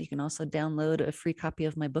things. You can also download a free copy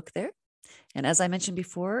of my book there. And as I mentioned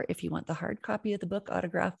before, if you want the hard copy of the book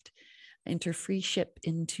autographed, enter free ship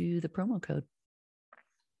into the promo code.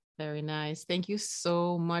 Very nice. Thank you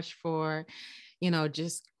so much for,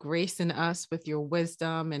 just gracing us with your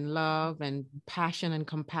wisdom and love and passion and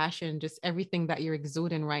compassion, just everything that you're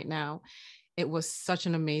exuding right now. It was such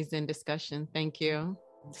an amazing discussion. Thank you.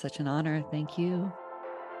 Such an honor. Thank you.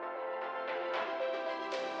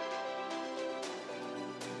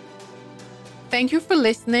 Thank you for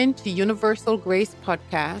listening to Universal Grace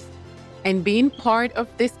Podcast and being part of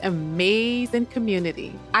this amazing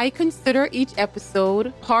community. I consider each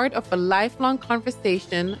episode part of a lifelong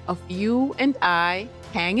conversation of you and I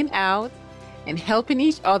hanging out and helping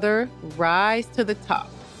each other rise to the top.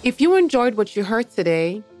 If you enjoyed what you heard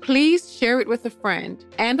today, please share it with a friend.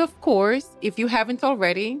 And of course, if you haven't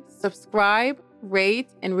already, subscribe, rate,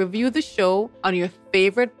 and review the show on your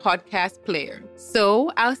favorite podcast player.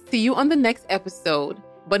 So I'll see you on the next episode.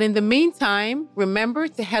 But in the meantime, remember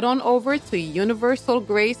to head on over to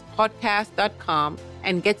universalgracepodcast.com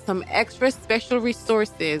and get some extra special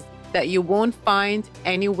resources that you won't find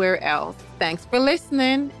anywhere else. Thanks for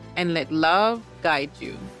listening, and let love guide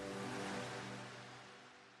you.